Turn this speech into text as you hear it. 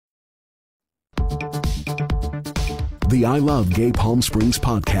the I Love Gay Palm Springs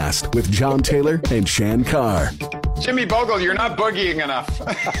podcast with John Taylor and Shan Carr. Jimmy Bogle, you're not boogieing enough.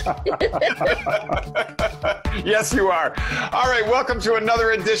 Yes, you are. All right, welcome to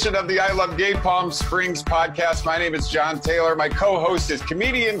another edition of the I Love Gay Palm Springs podcast. My name is John Taylor. My co-host is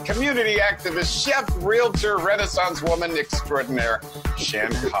comedian, community activist, chef, realtor, Renaissance woman extraordinaire,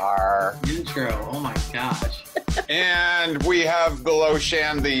 Shan Carr. Intro, oh my gosh. And we have below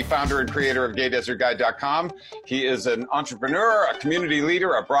Shan, the founder and creator of GayDesertGuide.com. He is an entrepreneur, a community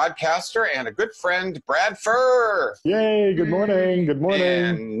leader, a broadcaster, and a good friend, Brad Furr. Yay, good morning, good morning.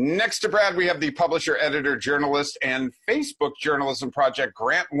 And next to Brad, we have the publisher, editor, journalist, and Facebook Journalism Project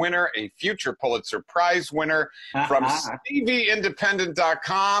grant winner, a future Pulitzer Prize winner from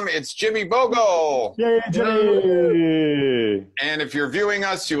StevieIndependent.com. It's Jimmy Bogle. Yay, Jimmy. And if you're viewing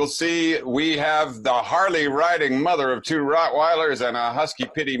us, you will see we have the Harley riding mother of two Rottweilers and a Husky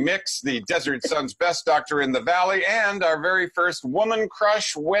Pity mix, the Desert Sun's best doctor in the valley, and our very first Woman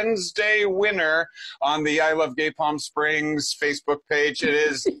Crush Wednesday winner on the I Love Gay Palm Springs Facebook page. It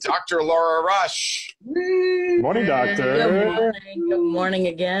is Dr. Laura Rush. Morning, doctor. Good morning. Good morning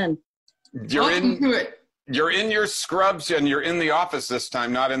again. You're in your scrubs and you're in the office this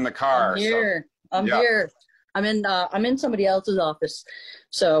time, not in the car. I'm here. I'm in somebody else's office.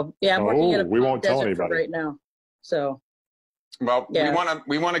 So yeah, I'm working at a we won't tell anybody right now. So well, yeah.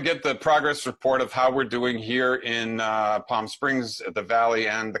 we want to get the progress report of how we're doing here in Palm Springs, the Valley,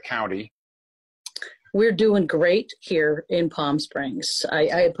 and the county. We're doing great here in Palm Springs. I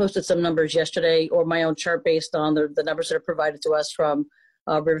had posted some numbers yesterday, or my own chart based on the numbers that are provided to us from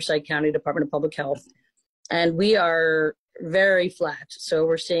Riverside County Department of Public Health. And we are very flat. So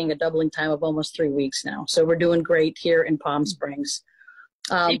we're seeing a doubling time of almost 3 weeks now. So we're doing great here in Palm Springs.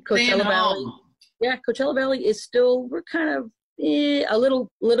 Coachella Valley. Yeah, Coachella Valley is still, we're kind of a little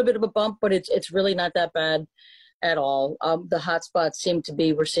bit of a bump, but it's really not that bad at all. The hot spots seem to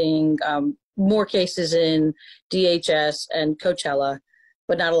be, we're seeing more cases in DHS and Coachella,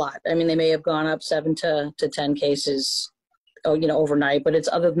 but not a lot. I mean, they may have gone up 7 to 10 cases, overnight, but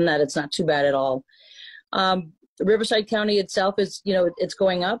other than that, it's not too bad at all. Riverside County itself is, it's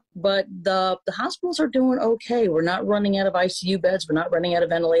going up, but the hospitals are doing okay. We're not running out of ICU beds. We're not running out of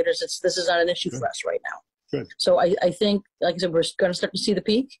ventilators. This is not an issue for us right now. Good. So I think, like I said, we're going to start to see the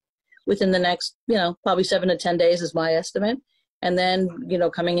peak within the next, probably 7 to 10 days is my estimate. And then,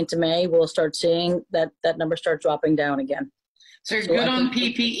 coming into May, we'll start seeing that number start dropping down again. So you're good on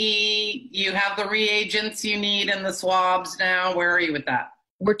PPE. You have the reagents you need and the swabs now. Where are you with that?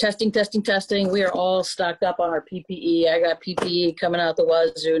 We're testing. We are all stocked up on our PPE. I got PPE coming out the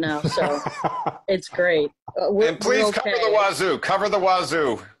wazoo now, so it's great. And please cover the wazoo. Cover the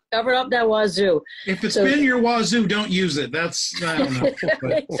wazoo. Cover up that wazoo. If it's been your wazoo, don't use it. That's, I don't know.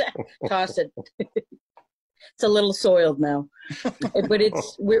 Exactly. Toss it. It's a little soiled now, but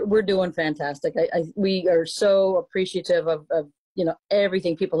we're doing fantastic. We are so appreciative of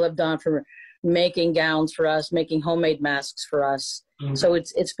everything people have done for making gowns for us, making homemade masks for us. Mm-hmm. So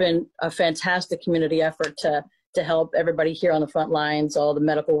it's been a fantastic community effort to help everybody here on the front lines, all the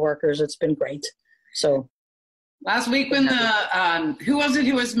medical workers. It's been great. So last week when who was it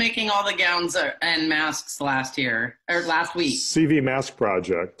who was making all the gowns and masks last week? CV Mask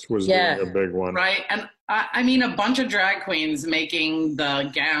Project was doing a big one. Right. And I mean, a bunch of drag queens making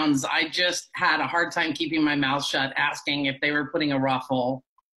the gowns. I just had a hard time keeping my mouth shut, asking if they were putting a ruffle.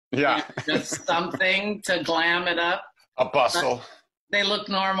 Yeah. Just something to glam it up. A bustle. They look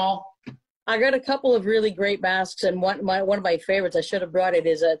normal. I got a couple of really great masks, and one of my favorites, I should have brought it,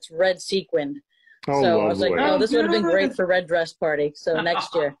 is it's red sequined. Oh, so lovely. I was like, this would have been great for red dress party. So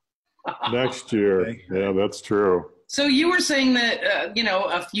next year. Next year. Yeah, that's true. So you were saying that,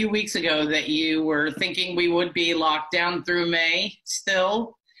 a few weeks ago that you were thinking we would be locked down through May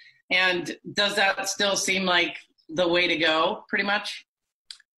still. And does that still seem like the way to go, pretty much?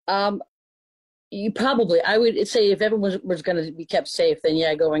 I would say if everyone was going to be kept safe,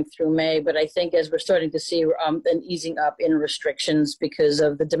 then going through May. But I think as we're starting to see an easing up in restrictions because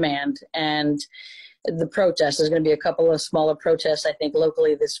of the demand and the protests, there's going to be a couple of smaller protests, I think,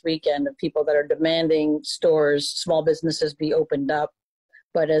 locally this weekend of people that are demanding stores, small businesses be opened up.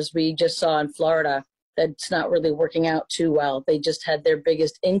 But as we just saw in Florida, that's not really working out too well. They just had their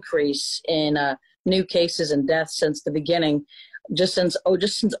biggest increase in new cases and deaths since the beginning, just since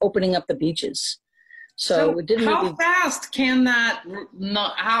opening up the beaches. So it didn't how fast can that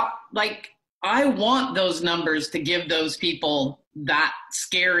I want those numbers to give those people that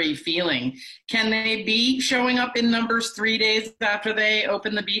scary feeling. Can they be showing up in numbers 3 days after they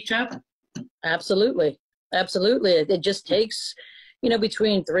open the beach up? Absolutely. It just takes,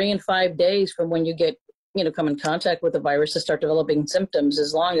 between 3 and 5 days from when you get come in contact with the virus to start developing symptoms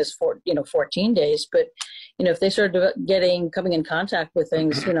as long as 14 days. But, if they start coming in contact with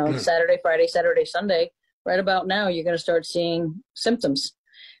things, Saturday, Friday, Saturday, Sunday, right about now, you're going to start seeing symptoms.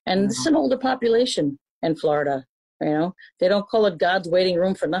 And this is an older population in Florida. They don't call it God's waiting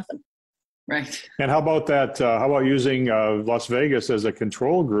room for nothing. Right. And how about that? How about using Las Vegas as a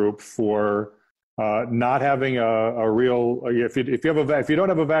control group for not having a real? If you don't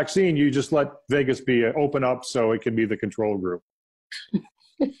have a vaccine, you just let Vegas be open up so it can be the control group.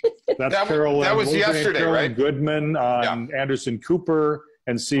 That's Carolyn. That was yesterday, Carolyn right? Goodman on Anderson Cooper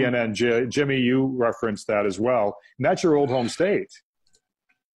and CNN. Jimmy, you referenced that as well, and that's your old home state.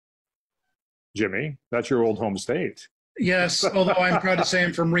 Jimmy, that's your old home state. Yes, although I'm proud to say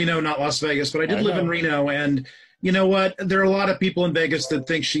I'm from Reno, not Las Vegas, but I did live in Reno, and you know what? There are a lot of people in Vegas that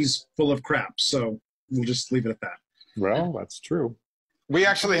think she's full of crap, so we'll just leave it at that. Well, that's true. We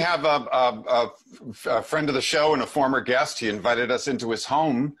actually have a friend of the show and a former guest. He invited us into his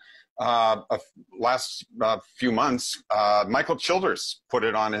home last few months. Michael Childers put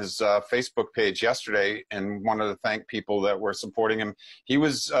it on his Facebook page yesterday and wanted to thank people that were supporting him. He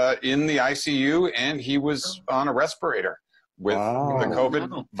was in the ICU and he was on a respirator with the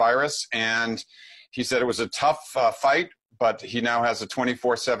COVID virus. And he said it was a tough fight, but he now has a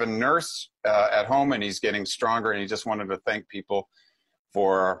 24/7 nurse at home and he's getting stronger. And he just wanted to thank people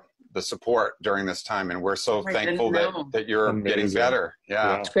for the support during this time, and we're so thankful that you're getting better.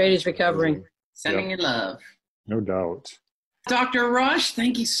 Yeah, it's great. He's recovering. Sending you love. No doubt. Dr. Rush,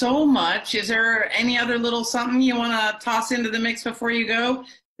 thank you so much. Is there any other little something you want to toss into the mix before you go?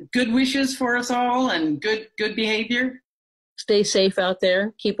 Good wishes for us all and good behavior. Stay safe out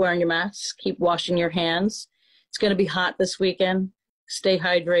there. Keep wearing your masks. Keep washing your hands. It's going to be hot this weekend. Stay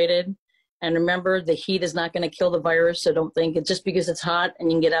hydrated. And remember, the heat is not going to kill the virus, so don't think it's just because it's hot and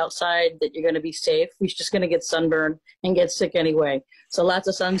you can get outside that you're going to be safe. You're just going to get sunburned and get sick anyway. So lots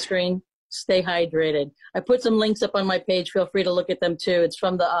of sunscreen. Stay hydrated. I put some links up on my page. Feel free to look at them too. It's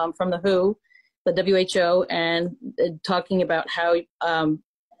from the WHO, the WHO, and talking about how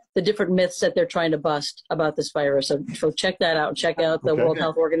the different myths that they're trying to bust about this virus. So check that out. Check out the World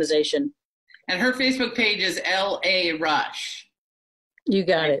Health Organization. And her Facebook page is L.A. Rush. You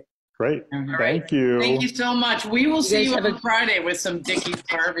got it. Great. Right. Thank you. Thank you so much. We will see you on Friday with some Dickie's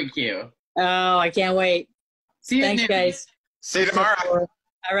barbecue. Oh, I can't wait. See you. Thanks, guys. See you tomorrow.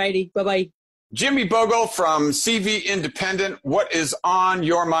 All righty. Bye-bye. Jimmy Bogle from CV Independent. What is on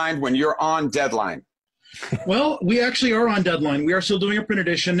your mind when you're on deadline? Well, we actually are on deadline. We are still doing a print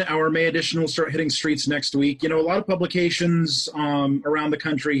edition. Our May edition will start hitting streets next week. A lot of publications around the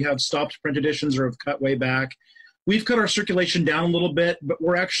country have stopped print editions or have cut way back. We've cut our circulation down a little bit, but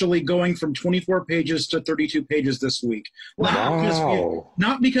we're actually going from 24 pages to 32 pages this week.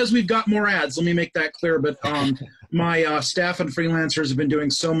 Not because we've got more ads, let me make that clear, but my staff and freelancers have been doing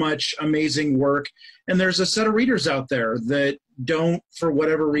so much amazing work. And there's a set of readers out there that don't, for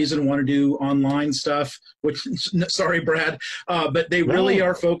whatever reason, want to do online stuff, which, sorry, Brad, but they really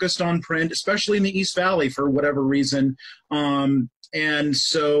are focused on print, especially in the East Valley for whatever reason. And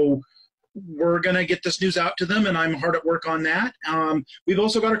so we're going to get this news out to them, and I'm hard at work on that. We've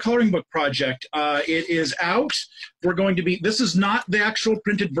also got our coloring book project. It is out. We're going to be, this is not the actual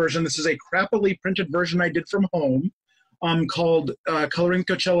printed version. This is a crappily printed version I did from home called Coloring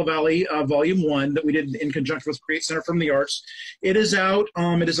Coachella Valley, Volume 1, that we did in conjunction with Create Center from the Arts. It is out.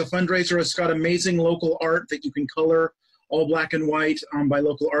 It is a fundraiser. It's got amazing local art that you can color, all black and white by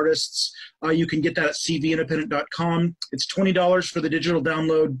local artists. You can get that at cvindependent.com. It's $20 for the digital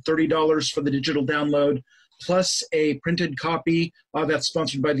download, $30 for the digital download, plus a printed copy that's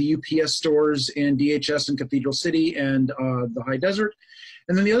sponsored by the UPS stores in DHS in Cathedral City and the High Desert.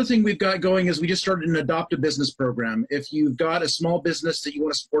 And then the other thing we've got going is we just started an Adopt a Business program. If you've got a small business that you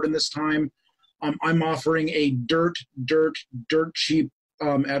want to support in this time, I'm offering a dirt cheap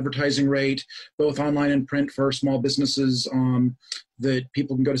advertising rate, both online and print, for small businesses that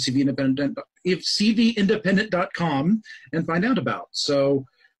people can go to cvindependent.com and find out about. So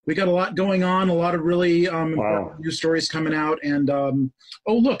we got a lot going on, a lot of really important news stories coming out. And oh,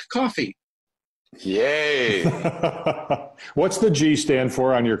 look, coffee. Yay. What's the G stand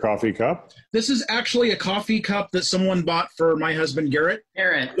for on your coffee cup? This is actually a coffee cup that someone bought for my husband, Garrett.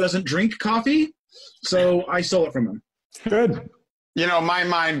 Who doesn't drink coffee, so I stole it from him. Good. My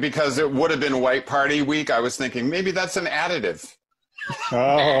mind, because it would have been White Party week, I was thinking maybe that's an additive.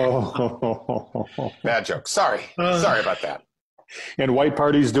 Oh. Bad joke. Sorry. Sorry about that. And White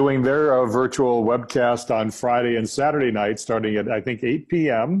Party's doing their virtual webcast on Friday and Saturday night, starting at, I think, 8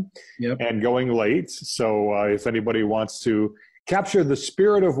 p.m. and going late. So if anybody wants to capture the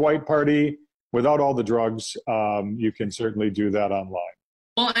spirit of White Party without all the drugs, you can certainly do that online.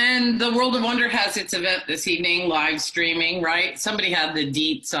 Well, and the World of Wonder has its event this evening, live streaming, right? Somebody had the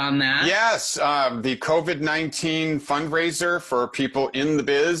deets on that. Yes, the COVID-19 fundraiser for people in the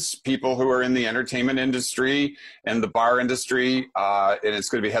biz, people who are in the entertainment industry and the bar industry. And it's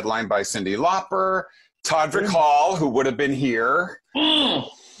going to be headlined by Cyndi Lauper, Todrick Hall, who would have been here,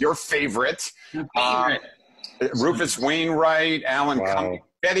 your favorite. Rufus Wainwright, Alan Cumming,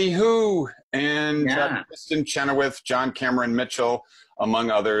 Betty Who, and Kristen Chenoweth, John Cameron Mitchell,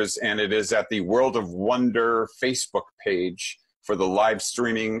 among others. And it is at the World of Wonder Facebook page for the live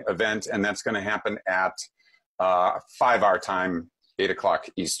streaming event. And that's going to happen at 5 our time, 8 o'clock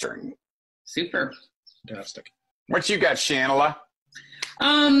Eastern. Super. Fantastic. What you got, Shanela?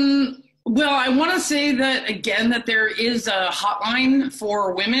 Well, I want to say that, again, that there is a hotline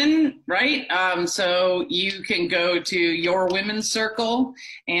for women, right? So you can go to Your Women's Circle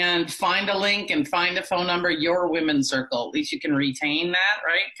and find a link and find a phone number, Your Women's Circle. At least you can retain that,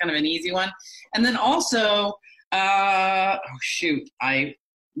 right? Kind of an easy one. And then also, I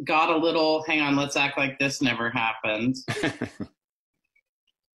got a little, hang on, let's act like this never happened.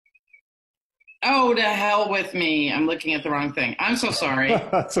 Oh, to hell with me. I'm looking at the wrong thing. I'm so sorry.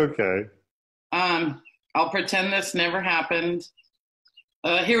 That's okay. I'll pretend this never happened.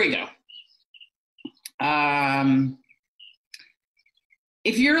 Here we go.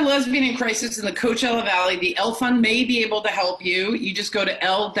 If you're a lesbian in crisis in the Coachella Valley, the L Fund may be able to help you. You just go to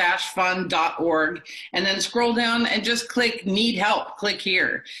l-fund.org and then scroll down and just click Need Help. Click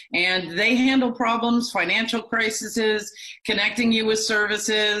here. And they handle problems, financial crises, connecting you with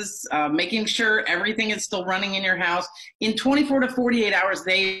services, making sure everything is still running in your house. In 24 to 48 hours,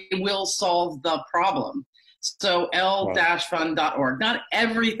 they will solve the problem. So l-fund.org. Not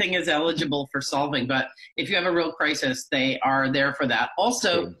everything is eligible for solving, but if you have a real crisis, they are there for that.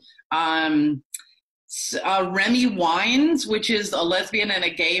 Also, Remy Wines, which is a lesbian and a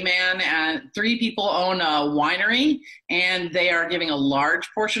gay man, and 3 people own a winery, and they are giving a large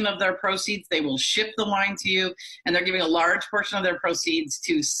portion of their proceeds. They will ship the wine to you, and they're giving a large portion of their proceeds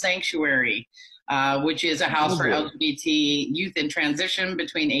to Sanctuary, which is a house for LGBT youth in transition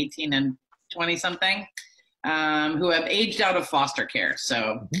between 18 and 20-something. Who have aged out of foster care.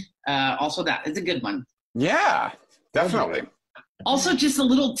 So also that is a good one. Yeah, definitely. Also, just a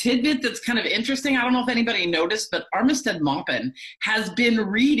little tidbit that's kind of interesting. I don't know if anybody noticed, but Armistead Maupin has been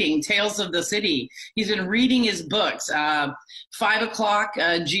reading Tales of the City. He's been reading his books, 5 o'clock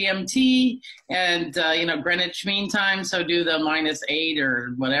GMT and, Greenwich Mean Time. So do the -8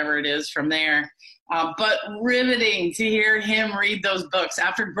 or whatever it is from there. But riveting to hear him read those books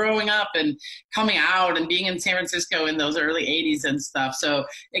after growing up and coming out and being in San Francisco in those early 80s and stuff. So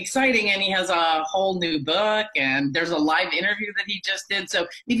exciting. And he has a whole new book, and there's a live interview that he just did. So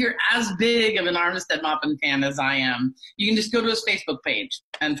if you're as big of an Armistead Maupin fan as I am, you can just go to his Facebook page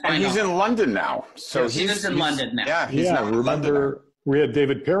and find out. And he's in London now. So yes, he's in London now. Yeah, remember we had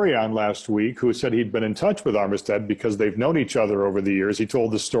David Perry on last week who said he'd been in touch with Armistead because they've known each other over the years. He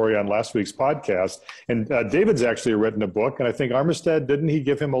told the story on last week's podcast. And David's actually written a book. And I think Armistead, didn't he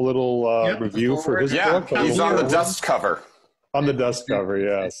give him a little review for his book? Yeah, he's on the dust cover. On the dust cover,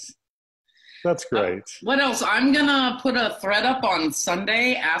 yes. That's great. What else? I'm going to put a thread up on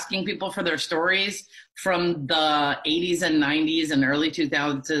Sunday asking people for their stories from the 80s and 90s and early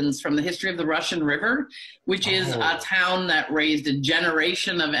 2000s from the history of the Russian River, which is a town that raised a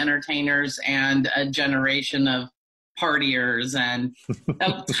generation of entertainers and a generation of partiers, and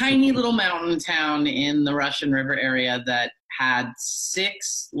a tiny little mountain town in the Russian River area that had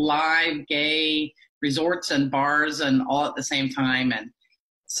 6 live gay resorts and bars and all at the same time. And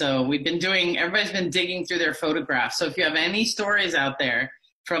so everybody's been digging through their photographs. So if you have any stories out there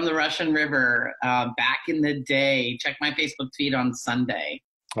from the Russian River back in the day, check my Facebook feed on Sunday.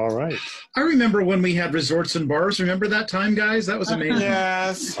 All right. I remember when we had resorts and bars. Remember that time, guys? That was amazing.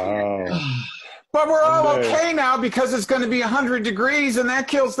 Yes. Oh. But we're all okay now because it's going to be 100 degrees, and that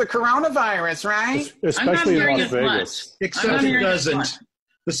kills the coronavirus, right? Especially in Las Vegas. Except it doesn't.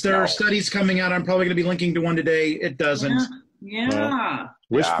 There are studies coming out. I'm probably going to be linking to one today. It doesn't. Yeah.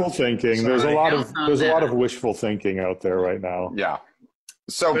 Wishful thinking. There's a lot of wishful thinking out there right now. Yeah.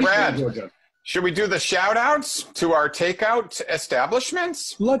 So, Brad, should we do the shout-outs to our takeout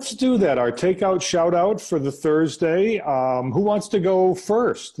establishments? Let's do that. Our takeout shout-out for the Thursday. Who wants to go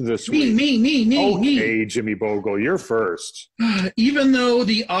first this week? Me. Okay, Jimmy Bogle, you're first. Even though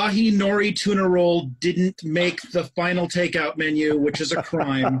the ahi nori tuna roll didn't make the final takeout menu, which is a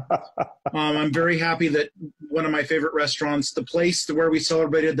crime, I'm very happy that one of my favorite restaurants, the place where we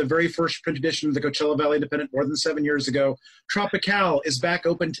celebrated the very first print edition of the Coachella Valley Independent more than 7 years ago, Tropical, is back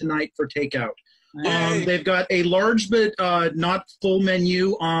open tonight for takeout. They've got a large but not full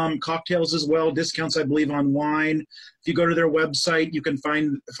menu, cocktails as well, discounts, I believe, on wine. If you go to their website, you can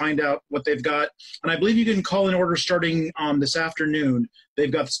find out what they've got. And I believe you can call an order starting this afternoon.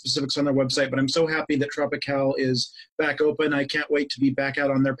 They've got the specifics on their website, but I'm so happy that Tropical is back open. I can't wait to be back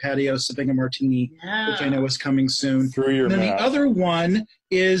out on their patio sipping a martini, which I know is coming soon. Through your and then mouth. the other one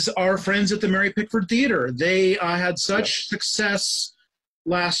is our friends at the Mary Pickford Theater. They had such success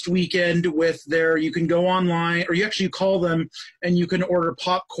last weekend with you can go online, or you actually call them and you can order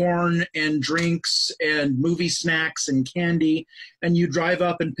popcorn and drinks and movie snacks and candy, and you drive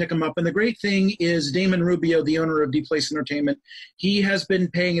up and pick them up. And the great thing is Damon Rubio, the owner of Deep Place Entertainment, he has been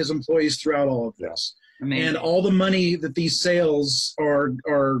paying his employees throughout all of this. Amazing. And all the money that these sales are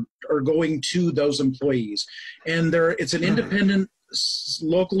going to those employees. And it's an independent,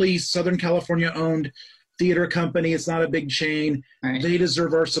 locally Southern California owned theater company. It's not a big chain. Right. They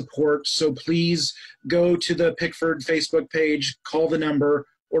deserve our support. So please go to the Pickford Facebook page, call the number,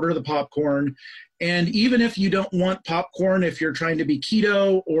 order the popcorn. And even if you don't want popcorn, if you're trying to be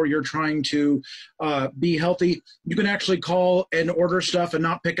keto or you're trying to be healthy, you can actually call and order stuff and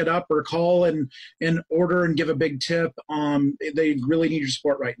not pick it up, or call and order and give a big tip. They really need your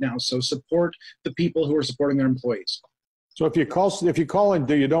support right now. So support the people who are supporting their employees. So if you call and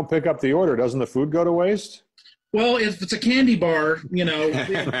you don't pick up the order, doesn't the food go to waste? Well, if it's a candy bar,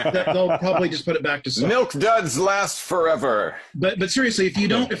 they'll probably just put it back to salt. Milk duds last forever. But seriously,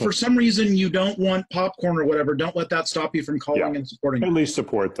 if for some reason you don't want popcorn or whatever, don't let that stop you from calling and supporting them. At least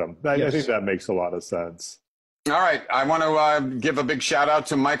support them. I think that makes a lot of sense. All right. I want to give a big shout out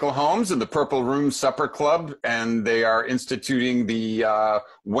to Michael Holmes and the Purple Room Supper Club. And they are instituting the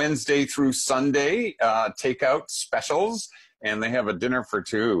Wednesday through Sunday takeout specials. And they have a dinner for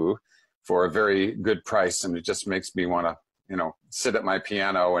two for a very good price. And it just makes me want to, sit at my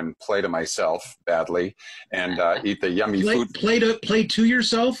piano and play to myself badly and eat the yummy food. Play to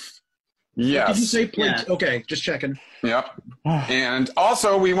yourself? Yes. Did you say play? Yeah. Okay, just checking. Yep. And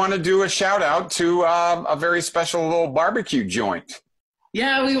also, we want to do a shout out to a very special little barbecue joint.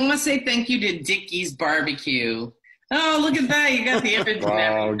 Yeah, we want to say thank you to Dickie's Barbecue. Oh, look at that. You got the image and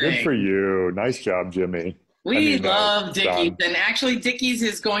everything. Wow, good for you. Nice job, Jimmy. We love Dickie's. And actually, Dickie's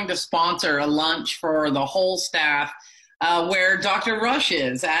is going to sponsor a lunch for the whole staff where Dr. Rush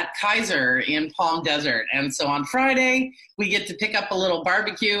is at Kaiser in Palm Desert. And so on Friday, we get to pick up a little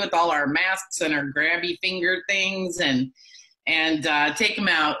barbecue with all our masks and our grabby finger things and take them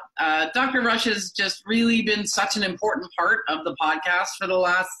out. Dr. Rush has just really been such an important part of the podcast for the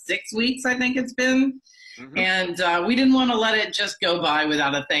last 6 weeks, I think it's been. Mm-hmm. And we didn't want to let it just go by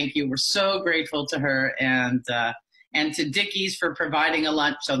without a thank you. We're so grateful to her and to Dickie's for providing a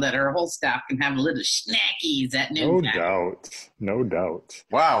lunch so that her whole staff can have a little snackies at noon. No doubt.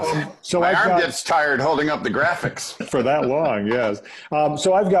 Wow. So my arm gets tired holding up the graphics. For that long, yes.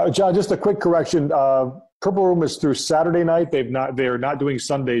 So I've got, John, just a quick correction. Purple Room is through Saturday night. They are not doing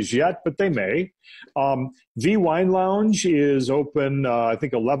Sundays yet, but they may. The Wine Lounge is open, I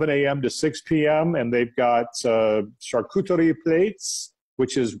think, 11 a.m. to 6 p.m., and they've got charcuterie plates,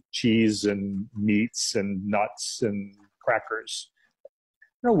 which is cheese and meats and nuts and crackers. I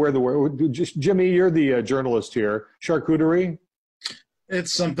don't know where the word. Just Jimmy, you're the journalist here. Charcuterie.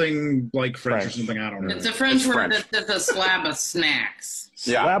 It's something like French or something. I don't know. It's a French word that's a slab of snacks.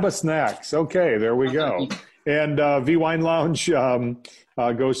 Yeah. Slab of snacks. Okay, there we go. And V Wine Lounge,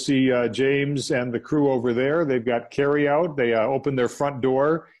 go see James and the crew over there. They've got carry out. They open their front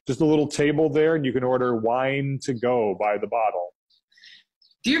door, just a little table there, and you can order wine to go by the bottle.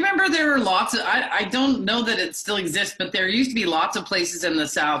 Do you remember there were lots of, I don't know that it still exists, but there used to be lots of places in the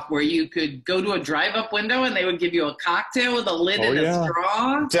South where you could go to a drive-up window and they would give you a cocktail with a lid and a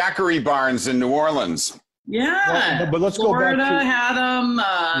straw. Daiquiri Barns in New Orleans. Yeah. Well, but let's Florida go back to, had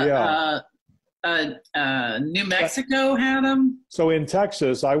them. New Mexico had them. So in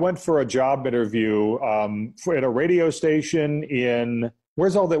Texas, I went for a job interview at a radio station in,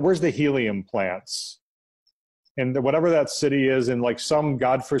 where's the helium plants? And whatever that city is in like some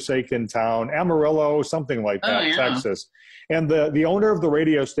godforsaken town, Amarillo, something like that, Texas. And the owner of the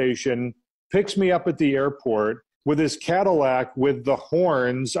radio station picks me up at the airport with his Cadillac with the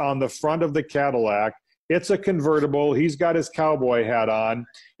horns on the front of the Cadillac. It's a convertible. He's got his cowboy hat on.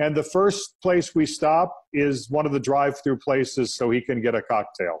 And the first place we stop is one of the drive-through places so he can get a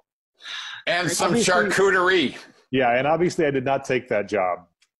cocktail. And some charcuterie. Yeah, and obviously I did not take that job.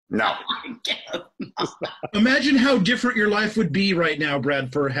 No. Imagine how different your life would be right now,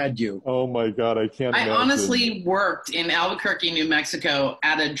 Bradford, had you. Oh, my God, I can't imagine. I honestly worked in Albuquerque, New Mexico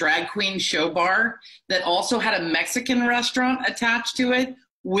at a drag queen show bar that also had a Mexican restaurant attached to it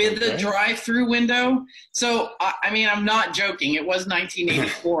with a drive-through window. So, I mean, I'm not joking. It was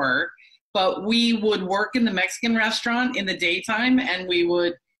 1984, but we would work in the Mexican restaurant in the daytime, and we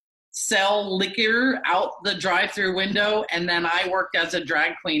would sell liquor out the drive-through window, and then I worked as a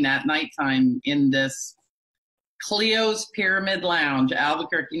drag queen at nighttime in this Cleo's Pyramid Lounge,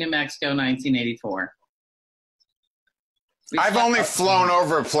 Albuquerque, New Mexico, 1984. I've only flown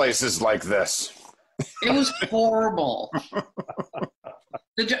over places like this. It was horrible.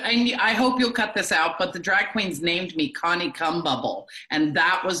 I hope you'll cut this out, but the drag queens named me Connie Cumbubble, and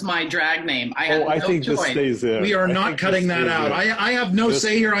that was my drag name. I had no think choice. this stays in. We are not cutting that out. I have no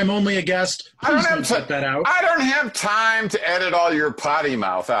say here. I'm only a guest. Please don't cut that out. I don't have time to edit all your potty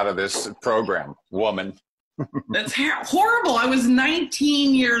mouth out of this program, woman. That's horrible. I was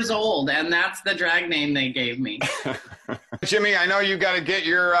 19 years old, and that's the drag name they gave me. Jimmy, I know you got to get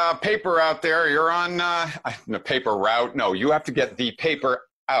your paper out there. You're on the paper route. No, you have to get the paper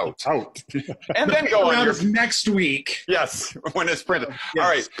out. And then go on your next week. Yes, when it's printed. Yes.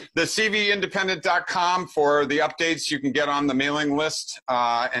 All right, the cvindependent.com for the updates. You can get on the mailing list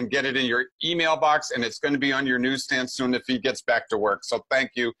and get it in your email box, and it's going to be on your newsstand soon if he gets back to work. So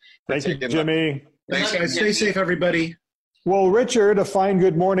thank you. Thank you, Jimmy. Thanks, guys. Stay safe, everybody. Well, Richard, a fine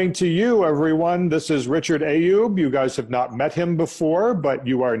good morning to you, everyone. This is Richard Ayub. You guys have not met him before, but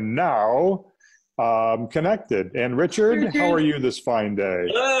you are now connected. And Richard, how are you this fine day?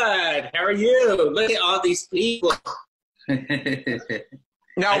 Good. How are you? Look at all these people.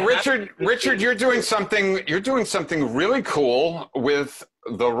 Now, Richard, you're doing something really cool with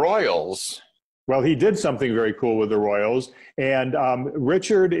the Royals. Well, he did something very cool with the Royals. And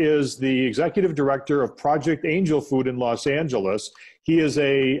Richard is the executive director of Project Angel Food in Los Angeles. He is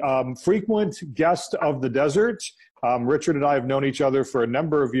a frequent guest of the desert. Richard and I have known each other for a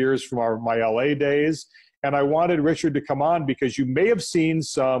number of years from my LA days. And I wanted Richard to come on because you may have seen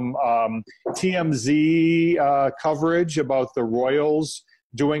some TMZ coverage about the Royals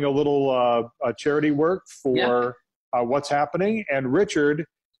doing a little charity work for what's happening. And Richard,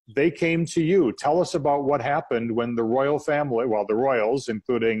 they came to you. Tell us about what happened when the royal family, well, the royals,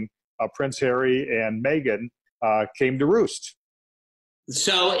 including Prince Harry and Meghan, came to roost.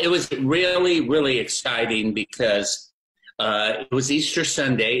 So it was really, really exciting because it was Easter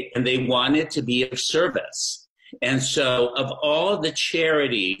Sunday and they wanted to be of service. And so of all the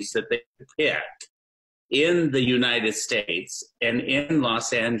charities that they picked in the United States and in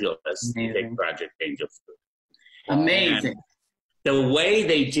Los Angeles, they picked Project Angel Food. Amazing. And the way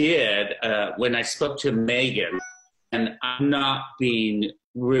they did, when I spoke to Meghan, and I'm not being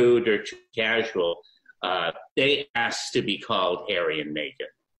rude or too casual, they asked to be called Harry and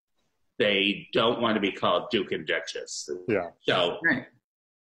Meghan. They don't want to be called Duke and Duchess. Yeah. So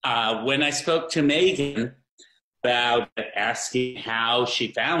when I spoke to Meghan about asking how she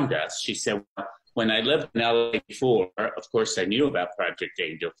found us, she said, well, when I lived in LA before, of course, I knew about Project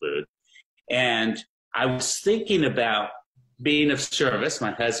Angel Food. And I was thinking about being of service.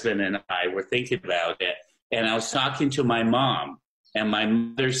 My husband and I were thinking about it, and I was talking to my mom, and my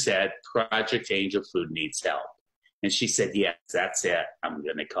mother said, Project Angel Food needs help. And she said, yes, that's it. I'm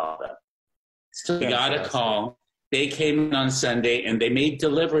going to call them. So we got a call. They came in on Sunday, and they made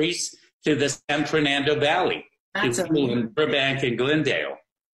deliveries to the San Fernando Valley, to people in Burbank and Glendale.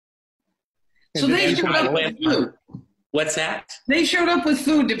 So they showed up with food. What's that? They showed up with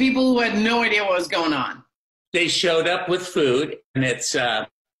food to people who had no idea what was going on. They showed up with food, and it's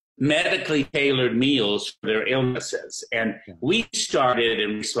medically tailored meals for their illnesses. And we started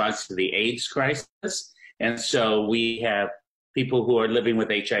in response to the AIDS crisis. And so we have people who are living with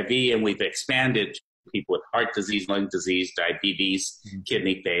HIV, and we've expanded to people with heart disease, lung disease, diabetes,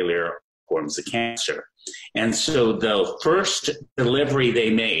 kidney failure, forms of cancer. And so the first delivery they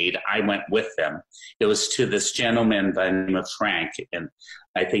made, I went with them. It was to this gentleman by the name of Frank, and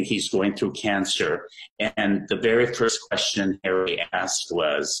I think he's going through cancer. And the very first question Harry asked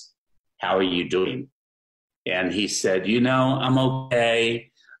was, how are you doing? And he said, I'm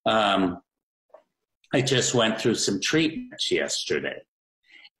okay. I just went through some treatments yesterday.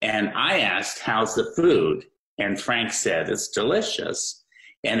 And I asked, how's the food? And Frank said, it's delicious.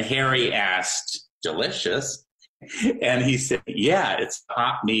 And Harry asked, delicious? And he said, yeah, it's a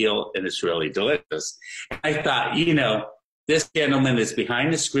hot meal and it's really delicious. I thought, this gentleman is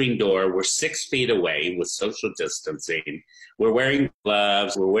behind the screen door. We're 6 feet away with social distancing. We're wearing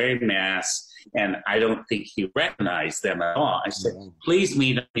gloves. We're wearing masks. And I don't think he recognized them at all. I said, please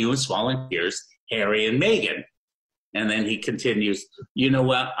meet our newest volunteers, Harry and Meghan. And then he continues, you know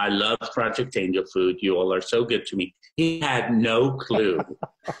what? I love Project Angel Food. You all are so good to me. He had no clue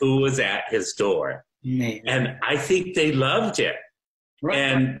who was at his door. Amazing. And I think they loved it. Right.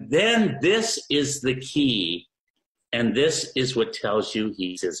 And then this is the key, and this is what tells you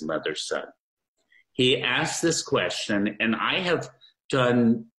he's his mother's son. He asked this question, and I have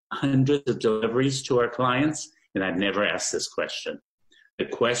done hundreds of deliveries to our clients, and I've never asked this question. The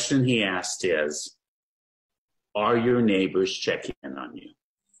question he asked is, are your neighbors checking in on you?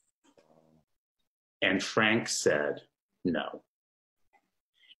 And Frank said, no.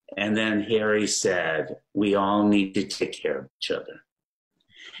 And then Harry said, we all need to take care of each other.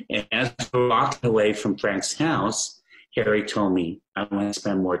 And as we're walking away from Frank's house, Harry told me, I want to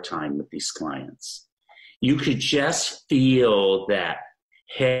spend more time with these clients. You could just feel that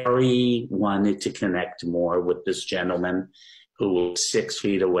Harry wanted to connect more with this gentleman who was 6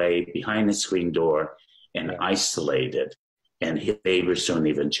 feet away behind the screen door and isolated, and his neighbors don't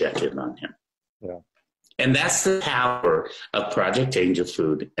even check in on him. Yeah. And that's the power of Project Angel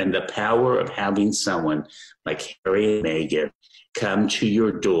Food and the power of having someone like Harry and Megan come to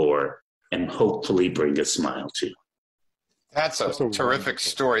your door and hopefully bring a smile to you. That's a terrific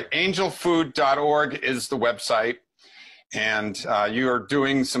story. Angelfood.org is the website, and you are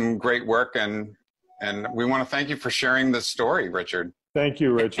doing some great work, and we want to thank you for sharing this story, Richard. Thank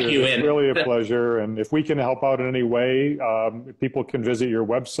you, Richard. Thank you, it's really a pleasure. And if we can help out in any way, people can visit your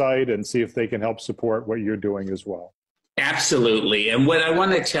website and see if they can help support what you're doing as well. Absolutely. And what I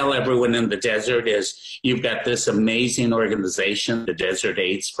want to tell everyone in the desert is you've got this amazing organization, the Desert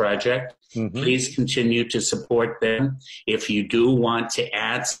AIDS Project. Mm-hmm. Please continue to support them. If you do want to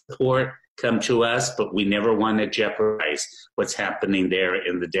add support, come to us, but we never want to jeopardize what's happening there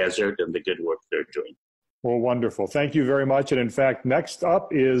in the desert and the good work they're doing. Well, wonderful. Thank you very much. And in fact, next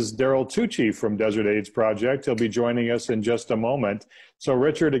up is Daryl Tucci from Desert AIDS Project. He'll be joining us in just a moment. So,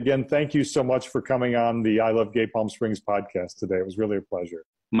 Richard, again, thank you so much for coming on the I Love Gay Palm Springs podcast today. It was really a pleasure.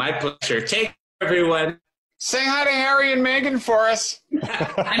 My pleasure. Take care, everyone. Say hi to Harry and Megan for us.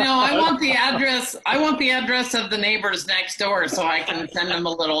 I know. I want the address. I want the address of the neighbors next door so I can send them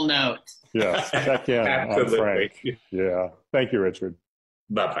a little note. Yes, check in on Frank. Yeah. Thank you, Richard.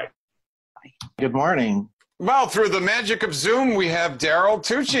 Bye-bye. Good morning. Well, through the magic of Zoom, we have Daryl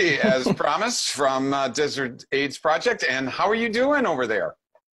Tucci, as promised, from Desert AIDS Project. And how are you doing over there?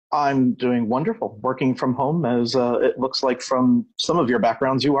 I'm doing wonderful. Working from home, as it looks like from some of your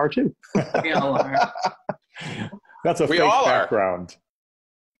backgrounds, you are too. We all are. That's a fake background.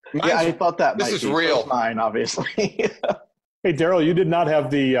 Yeah, I thought that this might is be real. Mine, obviously. Hey, Daryl, you did not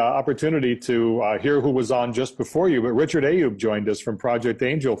have the opportunity to hear who was on just before you, but Richard Ayub joined us from Project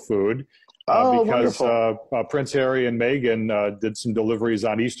Angel Food because Prince Harry and Meghan did some deliveries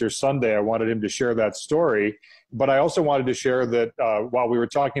on Easter Sunday. I wanted him to share that story, but I also wanted to share that while we were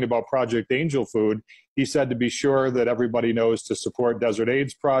talking about Project Angel Food, he said to be sure that everybody knows to support Desert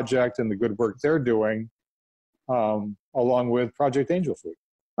AIDS Project and the good work they're doing, along with Project Angel Food.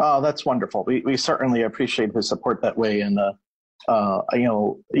 Oh, that's wonderful. We certainly appreciate his support that way. And,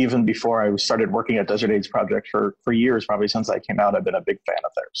 even before I started working at Desert AIDS Project for years, probably since I came out, I've been a big fan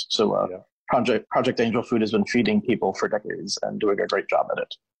of theirs. So Project Angel Food has been feeding people for decades and doing a great job at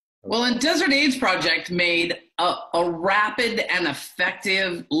it. Well, and Desert AIDS Project made a rapid and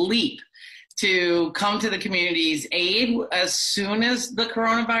effective leap to come to the community's aid as soon as the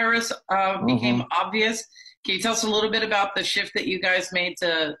coronavirus became obvious. Can you tell us a little bit about the shift that you guys made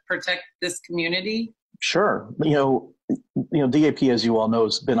to protect this community? Sure. DAP, as you all know,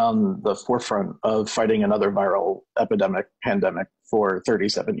 has been on the forefront of fighting another viral pandemic for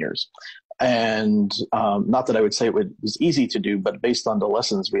 37 years. And not that I would say it was easy to do, but based on the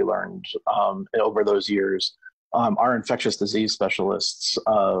lessons we learned over those years, our infectious disease specialists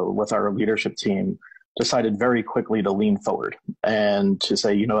with our leadership team decided very quickly to lean forward and to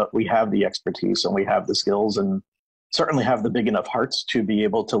say, you know what, we have the expertise and we have the skills and certainly have the big enough hearts to be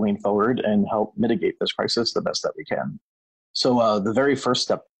able to lean forward and help mitigate this crisis the best that we can. So the very first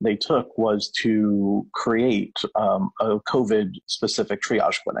step they took was to create a COVID-specific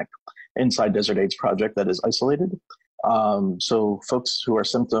triage clinic inside Desert AIDS Project that is isolated. So folks who are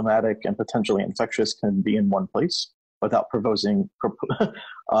symptomatic and potentially infectious can be in one place without creating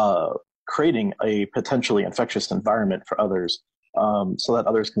a potentially infectious environment for others, so that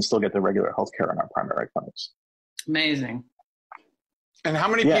others can still get their regular health care in our primary clinics. Amazing. And how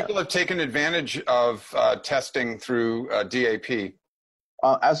many people have taken advantage of testing through DAP?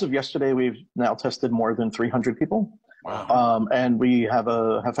 As of yesterday, we've now tested more than 300 people. Wow. And we have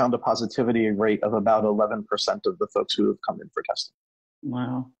found a positivity rate of about 11% of the folks who have come in for testing.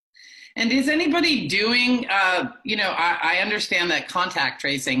 Wow. And is anybody doing, I understand that contact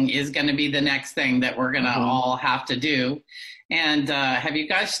tracing is going to be the next thing that we're going to all have to do. And have you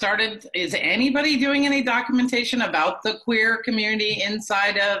guys started, is anybody doing any documentation about the queer community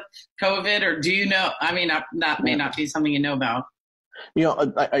inside of COVID? Or do you know, I mean, that may not be something you know about.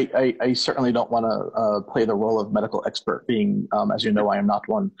 I certainly don't want to play the role of medical expert being, as you know, I am not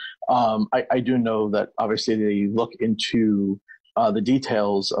one. I do know that obviously they look into the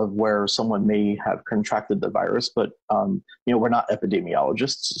details of where someone may have contracted the virus, but we're not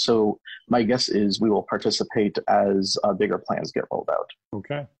epidemiologists. So my guess is we will participate as bigger plans get rolled out.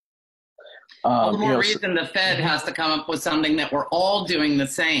 Okay. All the more reason the Fed has to come up with something that we're all doing the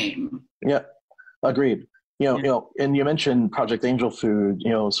same. Yeah, agreed. And you mentioned Project Angel Food,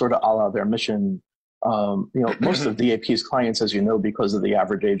 sort of a la their mission. Most of DAP's clients, as you know, because of the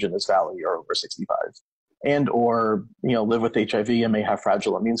average age in this valley, are over 65. And or live with HIV and may have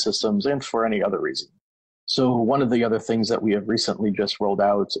fragile immune systems, and for any other reason. So one of the other things that we have recently just rolled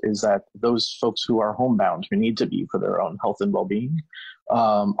out is that those folks who are homebound, who need to be for their own health and well-being,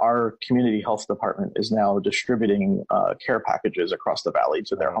 our community health department is now distributing care packages across the valley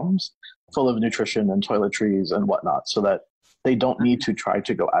to their homes, full of nutrition and toiletries and whatnot, so that they don't need to try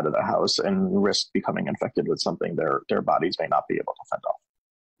to go out of the house and risk becoming infected with something their bodies may not be able to fend off.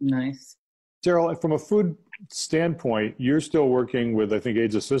 Nice. Daryl, from a food standpoint, you're still working with, I think,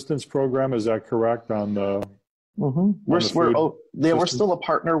 AIDS Assistance Program. Is that correct on the? We're still a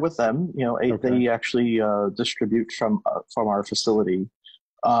partner with them. They actually distribute from our facility.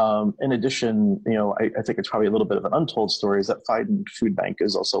 In addition, I think it's probably a little bit of an untold story is that Fiden Food Bank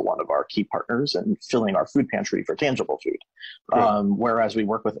is also one of our key partners in filling our food pantry for tangible food. Whereas we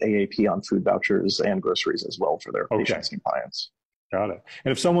work with AAP on food vouchers and groceries as well for their patients and clients. Got it.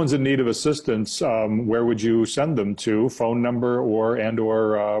 And if someone's in need of assistance, where would you send them to? Phone number or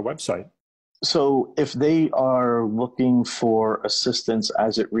website? So if they are looking for assistance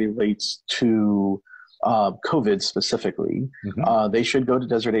as it relates to COVID specifically, they should go to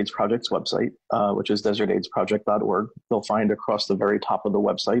Desert AIDS Project's website, which is desertaidsproject.org. They'll find across the very top of the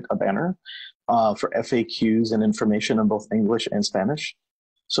website a banner for FAQs and information in both English and Spanish.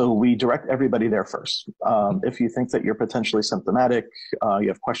 So we direct everybody there first. If you think that you're potentially symptomatic, you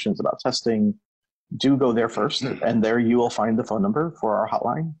have questions about testing, do go there first, and there you will find the phone number for our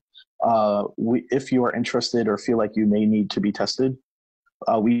hotline. If you are interested or feel like you may need to be tested,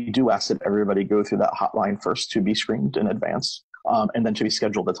 we do ask that everybody go through that hotline first to be screened in advance, and then to be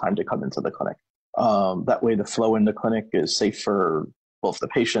scheduled the time to come into the clinic. That way the flow in the clinic is safe for both the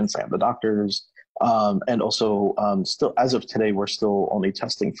patients and the doctors. And also, still, as of today, we're still only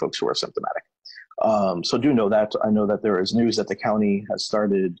testing folks who are symptomatic. So do know that. I know that there is news that the county has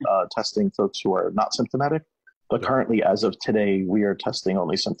started testing folks who are not symptomatic, but currently, as of today, we are testing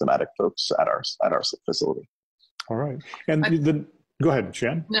only symptomatic folks at our facility. All right. And go ahead,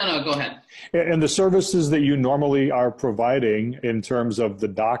 Shan. No, go ahead. And the services that you normally are providing in terms of the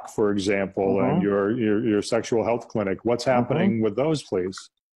doc, for example, and your sexual health clinic, what's happening with those, please?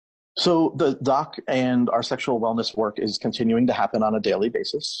 So the doc and our sexual wellness work is continuing to happen on a daily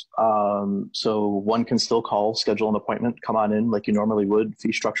basis. So one can still call, schedule an appointment, come on in like you normally would.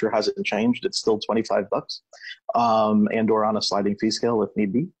 Fee structure hasn't changed. It's still $25, and or on a sliding fee scale if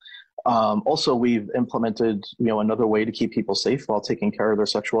need be. Also, we've implemented, another way to keep people safe while taking care of their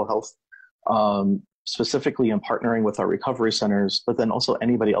sexual health, specifically in partnering with our recovery centers, but then also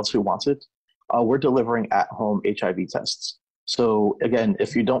anybody else who wants it. We're delivering at-home HIV tests. So again,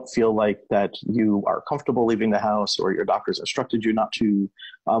 if you don't feel like that you are comfortable leaving the house or your doctor's instructed you not to,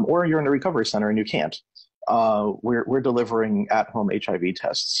 or you're in a recovery center and you can't, we're delivering at-home HIV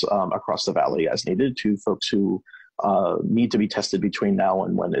tests across the valley as needed to folks who need to be tested between now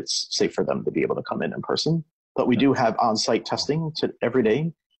and when it's safe for them to be able to come in person. But we do have on-site testing every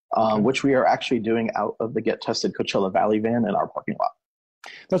day, which we are actually doing out of the Get Tested Coachella Valley van in our parking lot.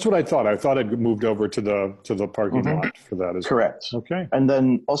 That's what I thought. I thought it moved over to the parking lot for that as Correct. well. Okay. And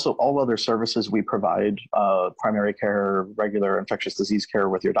then also all other services we provide, primary care, regular infectious disease care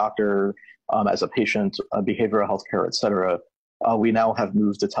with your doctor, as a patient, behavioral health care, et cetera. We now have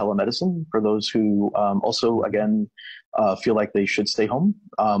moved to telemedicine for those who also, again, feel like they should stay home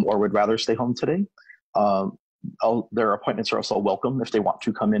or would rather stay home today. Their appointments are also welcome. If they want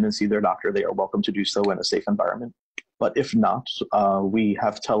to come in and see their doctor, they are welcome to do so in a safe environment. But if not, we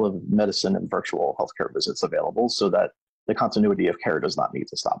have telemedicine and virtual healthcare visits available so that the continuity of care does not need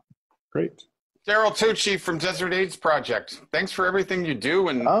to stop. Great. Daryl Tucci from Desert AIDS Project. Thanks for everything you do,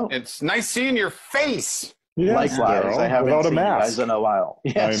 and it's nice seeing your face. Yes, likewise, Daryl, I haven't without seen a mask. you guys in a while.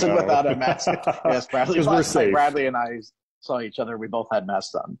 Yes, and without a mask. Yes, Bradley. Because we're safe. Bradley and I saw each other. We both had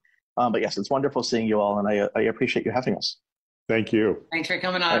masks on. But yes, it's wonderful seeing you all, and I appreciate you having us. Thank you. Thanks for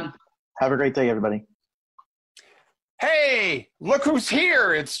coming on. Have a great day, everybody. Hey, look who's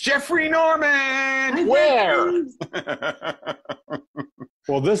here. It's Jeffrey Norman. Where?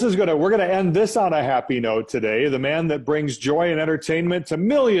 Well, we're gonna end this on a happy note today. The man that brings joy and entertainment to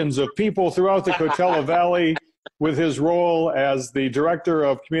millions of people throughout the Coachella Valley with his role as the Director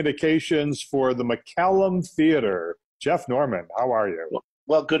of Communications for the McCallum Theater. Jeff Norman, how are you?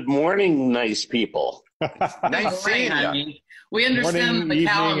 Well, good morning, nice people. Nice seeing you. Honey. We understand Morning,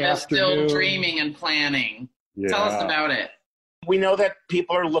 McCallum evening, is still afternoon. dreaming and planning. Tell us about it. We know that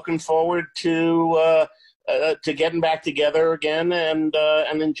people are looking forward to getting back together again and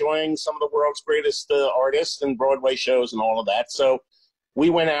enjoying some of the world's greatest artists and Broadway shows and all of that. So we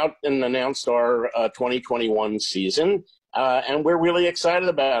went out and announced our 2021 season, and we're really excited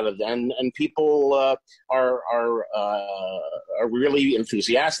about it. And people are really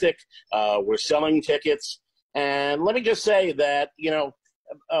enthusiastic. We're selling tickets, and let me just say that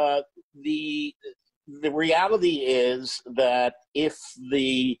the reality is that if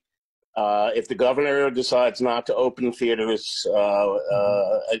the governor decides not to open theaters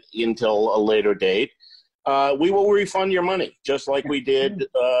until a later date, we will refund your money, just like we did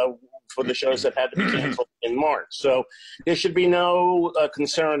for the shows that had to be canceled in March. So there should be no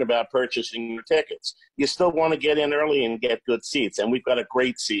concern about purchasing your tickets. You still want to get in early and get good seats, and we've got a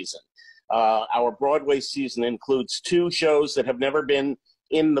great season. Our Broadway season includes 2 shows that have never been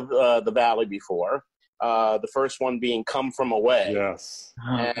in the Valley before. The first one being Come From Away. Yes.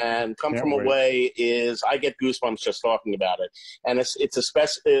 And Come Can't From wait. Away is, I get goosebumps just talking about it. And it's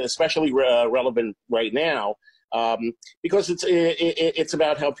especially relevant right now because it's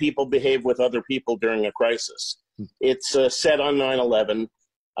about how people behave with other people during a crisis. It's set on 9/11,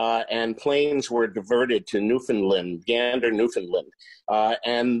 and planes were diverted to Newfoundland, Gander, Newfoundland.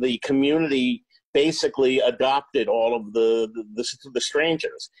 And the community basically adopted all of the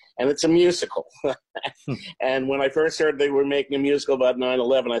strangers, and it's a musical. And when I first heard they were making a musical about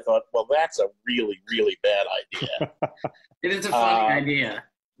 9/11, I thought, well, that's a really, really bad idea. It is a funny idea.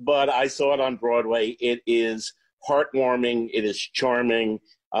 But I saw it on Broadway. It is heartwarming. It is charming.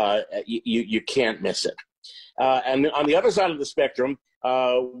 You can't miss it. And on the other side of the spectrum,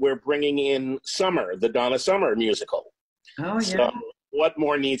 we're bringing in Summer, the Donna Summer musical. Oh, yeah. So what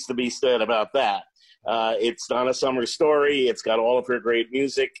more needs to be said about that? It's Donna Summer's story. It's got all of her great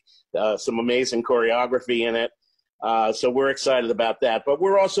music, some amazing choreography in it. So we're excited about that. But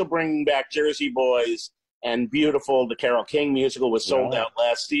we're also bringing back Jersey Boys and Beautiful. The Carole King musical was sold out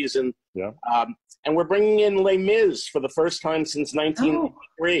last season. Yeah. And we're bringing in Les Mis for the first time since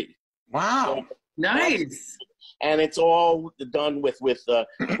 1983. Wow. Nice. And it's all done with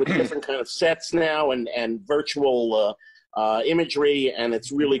different kind of sets now and virtual imagery, and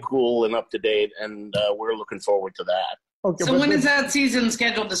it's really cool and up to date, and we're looking forward to that. Okay, So when is that season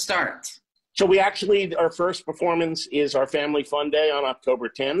scheduled to start? So our first performance is our Family Fun Day on October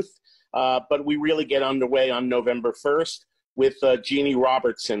 10th, but we really get underway on November 1st with Jeannie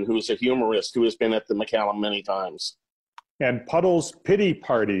Robertson, who's a humorist who has been at the McCallum many times. And Puddle's Pity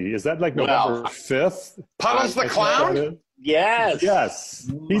Party, is that like November 5th? Puddles the Clown? Yes.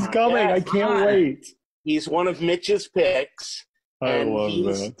 Yes. He's coming. Yes. I can't wait. He's one of Mitch's picks. I love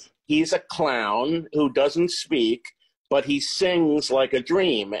that. He's a clown who doesn't speak, but he sings like a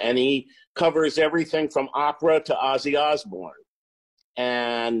dream, and he covers everything from opera to Ozzy Osbourne.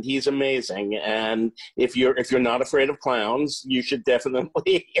 And he's amazing. And if you're not afraid of clowns, you should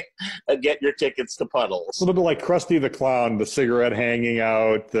definitely get your tickets to Puddles. It's a little bit like Krusty the Clown, the cigarette hanging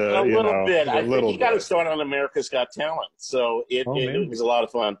out. A little bit. A I little think he got to bit. start on America's Got Talent. So it maybe. was a lot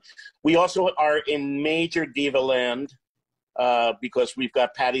of fun. We also are in major diva land because we've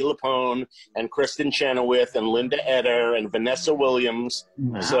got Patti LuPone and Kristen Chenoweth and Linda Eder and Vanessa Williams.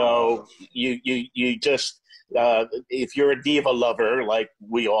 Wow. So you just if you're a diva lover like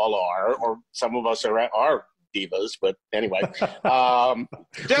we all are, or some of us are divas, but anyway,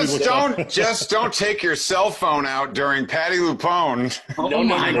 just don't take your cell phone out during Patti LuPone. Oh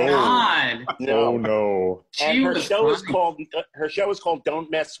my God! No. Oh no! And She her was show funny. is called "Don't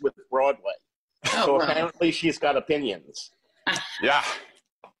Mess with Broadway." Oh, So wow. apparently she's got opinions. Yeah.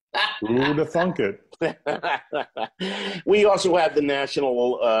 Who'd have thunk it? We also have the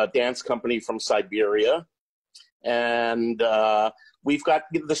National Dance Company from Siberia. And we've got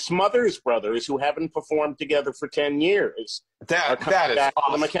the Smothers Brothers, who haven't performed together for 10 years. That is on the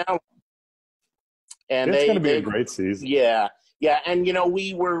awesome. McCallum. And It's going to be a great season. Yeah. And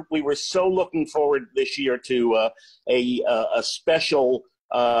we were so looking forward this year to a special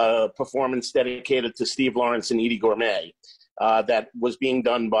performance dedicated to Steve Lawrence and Edie Gourmet. that was being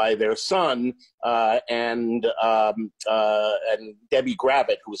done by their son and Debbie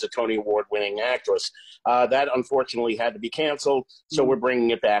Gravitt, who was a Tony Award-winning actress. That unfortunately had to be canceled, so we're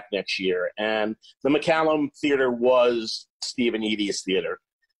bringing it back next year. And the McCallum Theater was Stephen Eady's theater,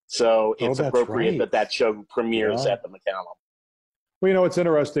 so it's appropriate that show premieres at the McCallum. Well, it's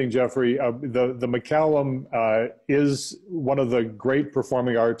interesting, Jeffrey. The McCallum is one of the great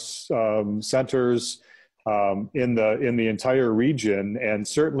performing arts centers in the entire region, and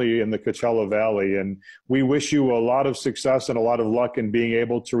certainly in the Coachella Valley. And we wish you a lot of success and a lot of luck in being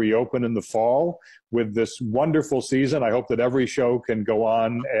able to reopen in the fall with this wonderful season. I hope that every show can go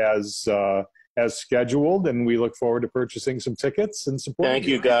on as scheduled, and we look forward to purchasing some tickets and supporting. Thank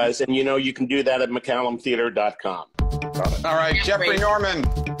you, guys. And you can do that at McCallumtheater.com. All right, Jeffrey Norman.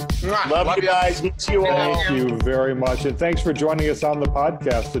 Love you guys. Miss you all. Thank you very much. And thanks for joining us on the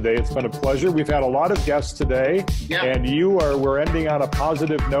podcast today. It's been a pleasure. We've had a lot of guests today, and we're ending on a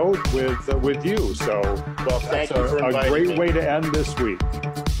positive note with you. So thank you for a great way to end this week.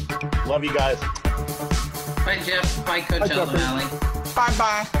 Love you guys. Bye, Jeff. Bye, Coachella Valley.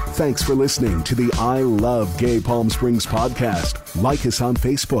 Bye-bye. Thanks for listening to the I Love Gay Palm Springs podcast. Like us on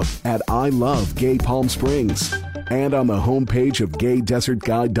Facebook at I Love Gay Palm Springs and on the homepage of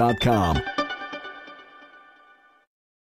GayDesertGuide.com.